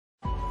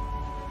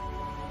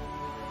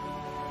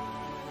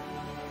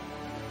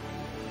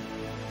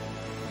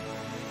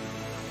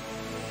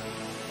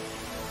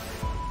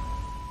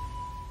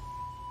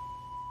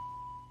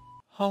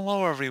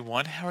Hello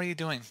everyone, how are you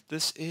doing?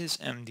 This is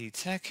MD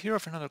Tech here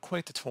with another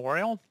quick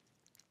tutorial.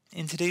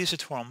 In today's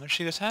tutorial, I'm going to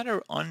show you guys how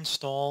to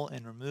uninstall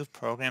and remove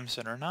programs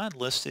that are not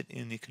listed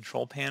in the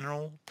control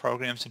panel,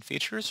 programs and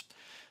features.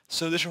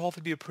 So this should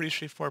hopefully be a pretty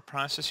straightforward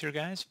process here,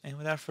 guys. And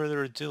without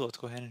further ado, let's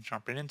go ahead and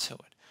jump right into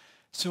it.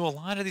 So a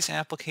lot of these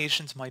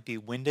applications might be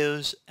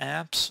Windows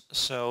apps,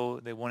 so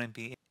they wouldn't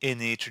be in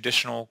the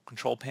traditional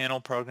control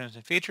panel, programs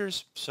and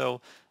features. So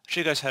I'll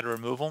show you guys how to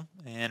remove them,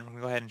 and we're going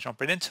to go ahead and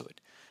jump right into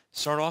it.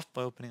 Start off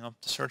by opening up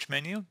the search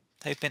menu,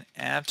 type in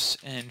apps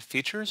and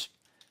features.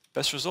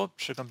 Best result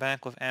should come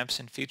back with apps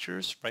and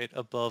features right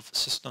above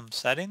system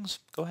settings.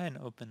 Go ahead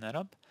and open that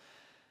up.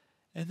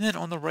 And then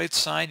on the right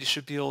side, you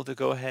should be able to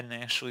go ahead and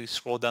actually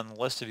scroll down the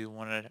list if you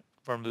want to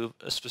remove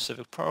a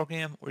specific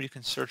program, or you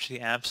can search the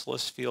apps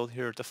list field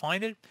here to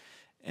find it.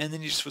 And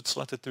then you just would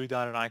select the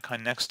three-dotted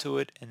icon next to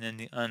it and then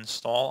the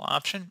uninstall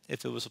option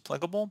if it was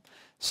applicable.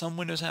 Some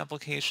Windows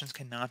applications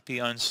cannot be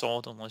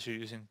uninstalled unless you're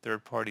using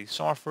third-party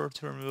software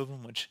to remove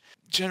them, which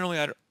generally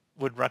I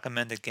would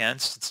recommend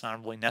against. It's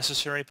not really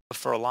necessary, but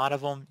for a lot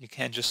of them, you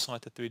can just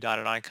select the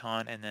three-dotted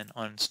icon and then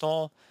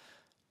uninstall.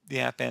 The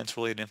app and its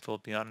related info will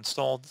be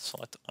uninstalled,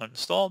 select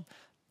uninstalled.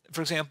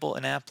 For example,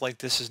 an app like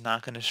this is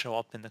not going to show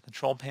up in the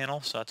control panel,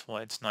 so that's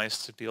why it's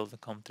nice to be able to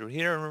come through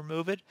here and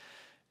remove it.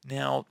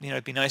 Now,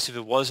 it'd be nice if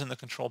it was in the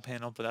control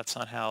panel, but that's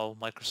not how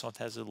Microsoft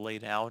has it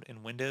laid out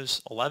in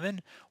Windows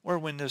 11 or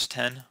Windows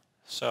 10.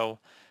 So,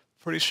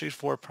 pretty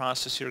straightforward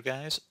process here,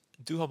 guys.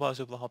 I do hope I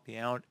was able to help you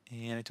out,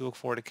 and I do look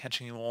forward to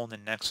catching you all in the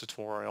next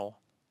tutorial.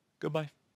 Goodbye.